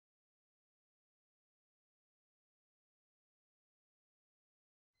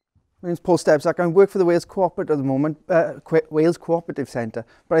My name's Paul Stepczak. I work for the Wales Cooperative at the moment, Wales Cooperative Centre.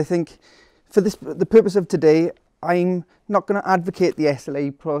 But I think for the purpose of today, I'm not going to advocate the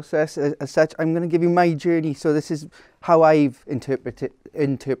SLA process as such. I'm going to give you my journey. So this is how I've interpreted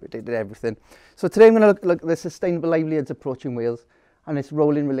everything. So today I'm going to look at the Sustainable Livelihoods Approach in Wales and its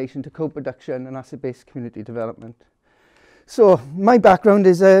role in relation to co-production and asset-based community development. So my background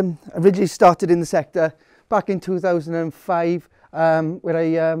is originally started in the sector back in 2005, where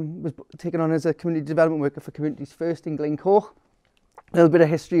I was taken on as a community development worker for Communities First in Glyncoch. A little bit of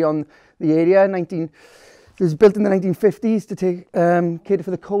history on the area. It was built in the 1950s to cater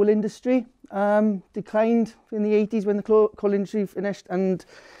for the coal industry. Declined in the 80s when the coal industry finished, and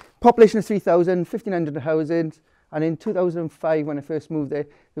population of 3,000, 1,500 houses. And in 2005, when I first moved there,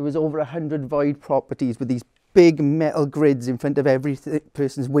 there was over 100 void properties with these big metal grids in front of every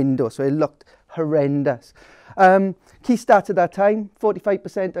person's window. So it looked horrendous. Key stats at that time: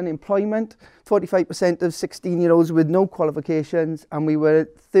 45% unemployment, 45% of 16-year-olds with no qualifications, and we were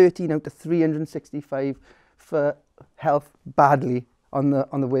 13 out of 365 for health badly on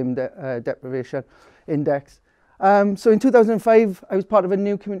the WIM deprivation index. So in 2005, I was part of a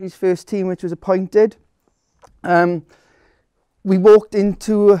new Communities First team which was appointed. We walked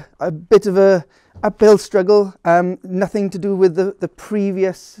into a bit of a uphill struggle, nothing to do with the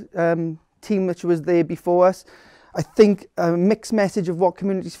previous team which was there before us. I think a mixed message of what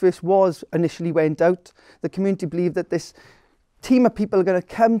Communities First was initially went out. The community believed that this team of people are going to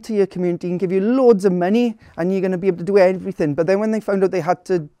come to your community and give you loads of money and you're going to be able to do everything. But then when they found out they had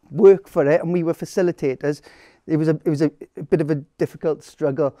to work for it and we were facilitators, it was a bit of a difficult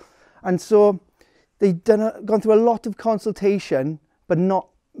struggle. And so they'd gone through a lot of consultation, but not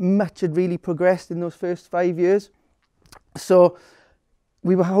much had really progressed in those first 5 years. So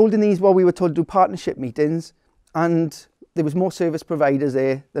we were holding these, what we were told to do, partnership meetings, and there was more service providers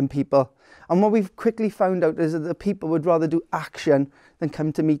there than people. And what we've quickly found out is that the people would rather do action than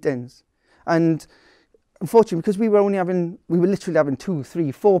come to meetings. And unfortunately, because we were literally having 2,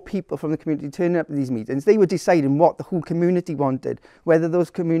 3, 4 people from the community turning up to these meetings, they were deciding what the whole community wanted, whether those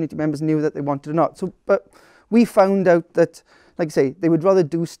community members knew that they wanted or not. So, but we found out that, like I say, they would rather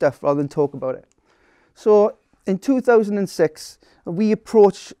do stuff rather than talk about it. So in 2006, we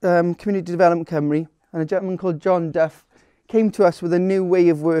approached Community Development Cymru, and a gentleman called John Duff came to us with a new way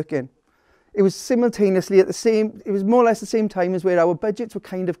of working. It was simultaneously it was more or less the same time as where our budgets were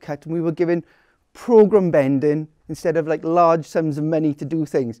kind of cut and we were given program bending instead of like large sums of money to do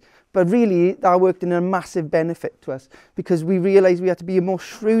things. But really that worked in a massive benefit to us because we realised we had to be more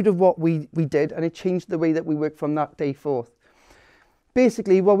shrewd of what we did, and it changed the way that we worked from that day forth.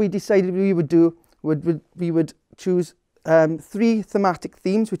 Basically what we decided we would do, we would choose 3 thematic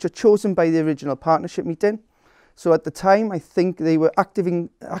themes which are chosen by the original partnership meeting. So at the time I think they were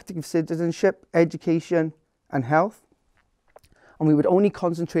active citizenship, education and health, and we would only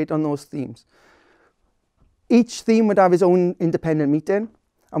concentrate on those themes. Each theme would have its own independent meeting,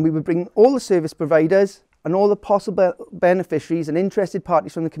 and we would bring all the service providers and all the possible beneficiaries and interested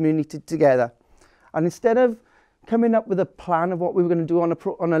parties from the community together. And instead of coming up with a plan of what we were going to do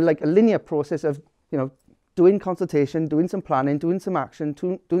on a linear process of, you know, doing consultation, doing some planning, doing some action,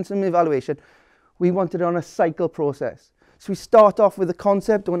 doing some evaluation, we wanted it on a cycle process. So we start off with a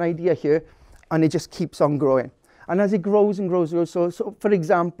concept or an idea here, and it just keeps on growing. And as it grows and grows, so for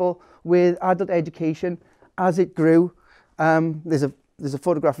example, with adult education, as it grew, there's a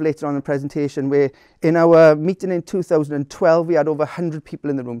photograph later on in the presentation where in our meeting in 2012, we had over 100 people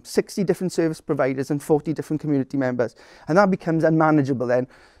in the room, 60 different service providers and 40 different community members. And that becomes unmanageable then.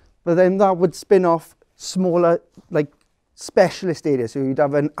 But then that would spin off smaller, like specialist areas. So you'd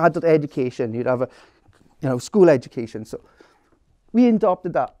have an adult education, you'd have a, school education. So we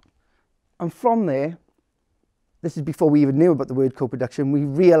adopted that. And from there, this is before we even knew about the word co-production, we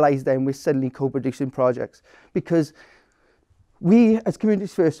realised then we're suddenly co-producing projects because we, as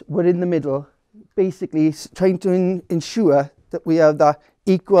Communities First, were in the middle, basically trying to ensure that we have that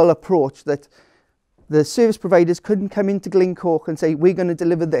equal approach, that the service providers couldn't come into Glyncoch and say, we're going to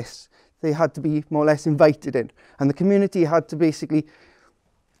deliver this. They had to be more or less invited in. And the community had to basically,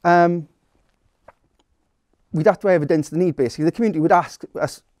 we'd have to evidence the need, basically. The community would ask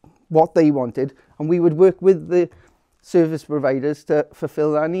us what they wanted, and we would work with the service providers to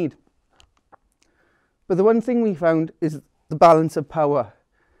fulfill that need. But the one thing we found is the balance of power.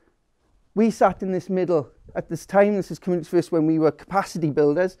 We sat in this middle. At this time, this is Communities First when we were capacity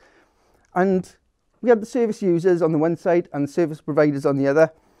builders, and we had the service users on the one side and the service providers on the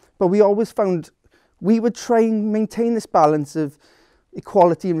other. But we always found we would try and maintain this balance of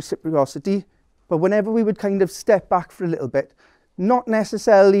equality and reciprocity. But whenever we would kind of step back for a little bit, not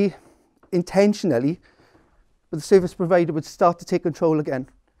necessarily intentionally, but the service provider would start to take control again.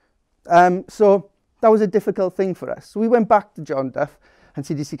 So that was a difficult thing for us. So we went back to John Duff and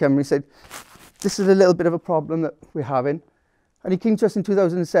CDC Cymru and said, this is a little bit of a problem that we're having. And he came to us in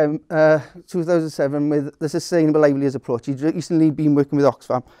 2007 with the Sustainable Livelihoods Approach. He'd recently been working with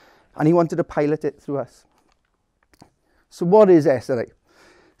Oxfam, and he wanted to pilot it through us. So what is SLA?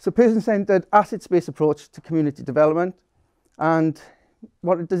 It's a person-centred, asset-based approach to community development. And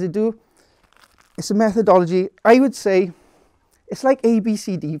what does it do? It's a methodology. I would say it's like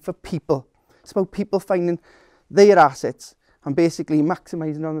ABCD for people. It's about people finding their assets and basically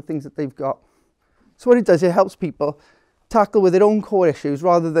maximising on the things that they've got. So what it does, it helps people tackle with their own core issues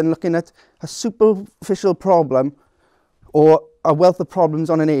rather than looking at a superficial problem or a wealth of problems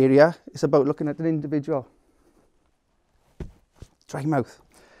on an area. It's about looking at an individual. Dry mouth.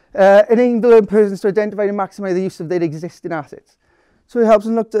 Enabling persons to identify and maximise the use of their existing assets. So it helps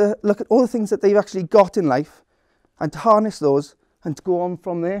them look at all the things that they've actually got in life and to harness those and to go on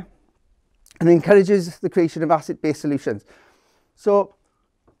from there. And it encourages the creation of asset-based solutions. So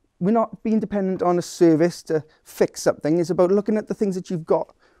we're not being dependent on a service to fix something. It's about looking at the things that you've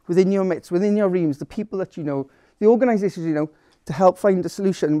got within your midst, within your realms, the people that you know, the organisations you know, to help find a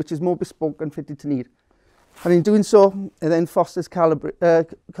solution which is more bespoke and fitted to need. And in doing so, it then fosters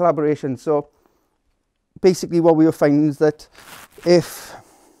collaboration. So basically what we were finding is that if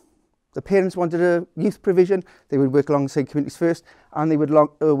the parents wanted a youth provision, they would work alongside Communities First, and they would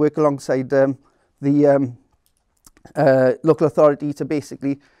work alongside the local authority to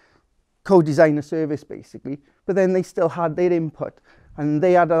basically co-design a service, basically. But then they still had their input, and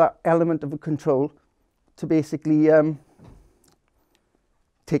they had that element of control to basically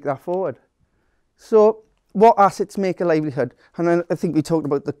take that forward. So what assets make a livelihood? And I think we talked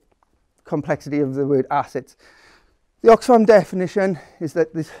about the complexity of the word assets. The Oxfam definition is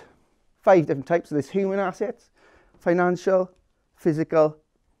that there's 5 different types. So there's human assets, financial, physical,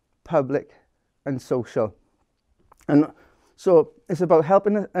 public, and social. And so it's about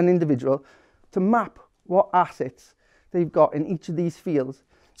helping an individual to map what assets they've got in each of these fields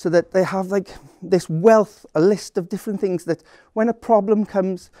so that they have like this wealth, a list of different things that when a problem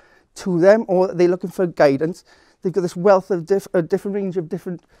comes to them or they're looking for guidance, they've got this wealth of a different range of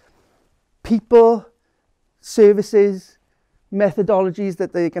different people, services, methodologies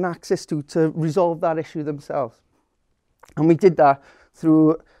that they can access to resolve that issue themselves. And we did that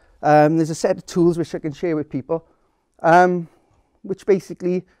through, there's a set of tools which I can share with people, which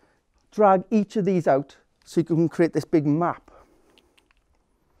basically drag each of these out so you can create this big map.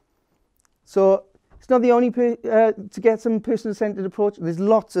 So it's not the only, to get some person-centred approach, there's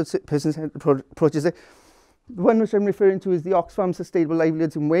lots of person-centred approaches. The one which I'm referring to is the Oxfam Sustainable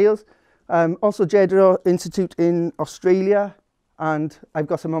Livelihoods in Wales, also Jeddah Institute in Australia, and I've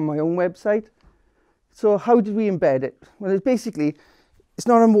got some on my own website. So how did we embed it? Well, it's basically, it's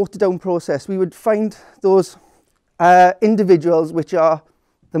not a watered down process. We would find those individuals which are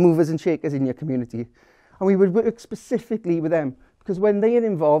the movers and shakers in your community. And we would work specifically with them because when they are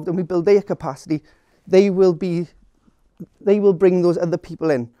involved and we build their capacity, they will bring those other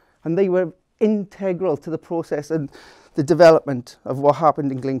people in. And they were integral to the process and the development of what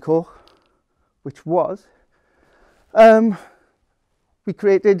happened in Glyncoch, which was, we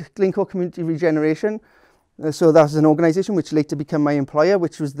created Glyncoch Community Regeneration. So that was an organisation which later became my employer,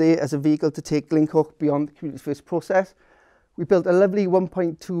 which was there as a vehicle to take Glyncoch beyond the Communities First process. We built a lovely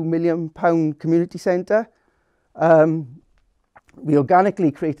 £1.2 million community centre. We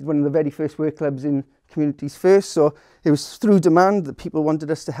organically created one of the very first work clubs in Communities First. So it was through demand that people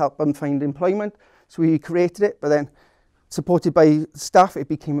wanted us to help them find employment. So we created it, but then supported by staff, it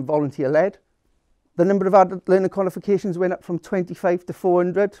became volunteer-led. The number of adult learner qualifications went up from 25 to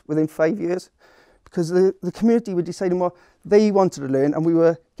 400 within 5 years because the community were deciding what they wanted to learn and we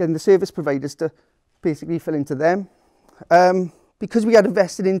were getting the service providers to basically fill into them. Because we had a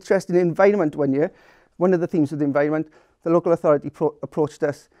vested interest in the environment one year, one of the themes of the environment, the local authority approached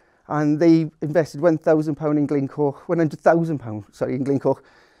us and they invested £1,000 in Glyncoch, £100,000, sorry, in Glyncoch,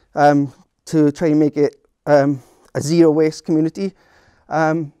 to try and make it a zero waste community.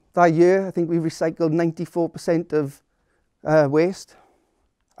 That year, I think we recycled 94% of waste.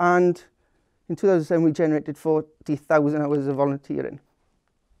 And in 2007, we generated 40,000 hours of volunteering.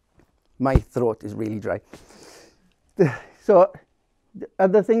 My throat is really dry. So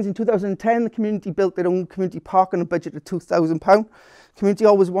other things, in 2010, the community built their own community park on a budget of £2,000. Community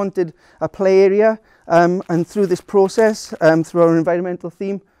always wanted a play area. And through this process, through our environmental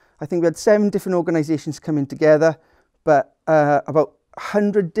theme, I think we had 7 different organisations coming together, but about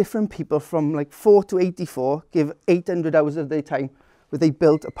 100 different people from like 4 to 84 give 800 hours of their time where they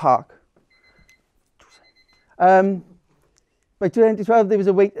built a park. By 2012, there was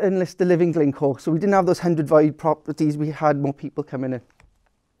a waiting list to live in Glyncoch, so we didn't have those 100 void properties, we had more people coming in.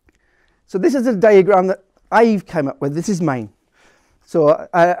 So this is a diagram that I've come up with, this is mine. So,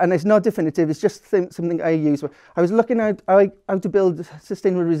 and it's not definitive, it's just something I use. I was looking at how to build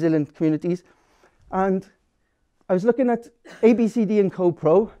sustainable resilient communities, and I was looking at ABCD and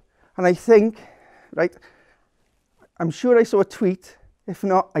CoPro, and I think, right, I'm sure I saw a tweet, if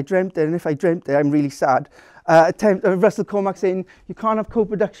not, I dreamt it, and if I dreamt it, I'm really sad. Russell Cormack saying, you can't have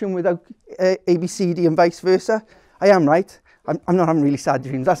co-production without ABCD and vice versa. I am right, I'm not having really sad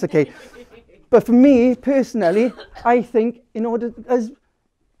dreams, that's okay. But for me, personally, I think in order, as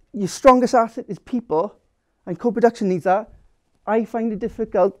your strongest asset is people, and co-production needs that, I find it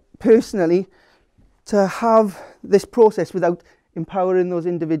difficult, personally, to have this process without empowering those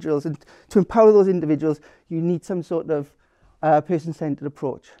individuals. And to empower those individuals, you need some sort of person-centered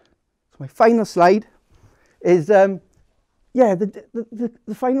approach. So my final slide is, the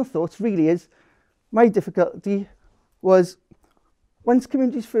final thoughts really is, my difficulty was, once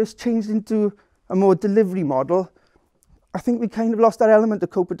communities first changed into a more delivery model, I think we kind of lost that element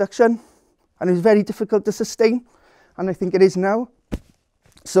of co-production, and it was very difficult to sustain, and I think it is now.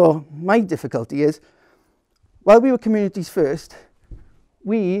 So my difficulty is, while we were communities first,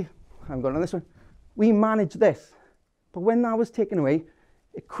 I'm going on this one, we managed this, but when that was taken away,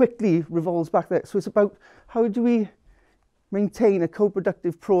 it quickly revolves back there. So it's about how do we maintain a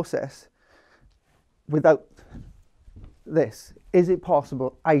co-productive process without this? Is it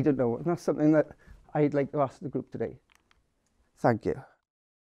possible? I don't know. And that's something that I'd like to ask the group today. Thank you.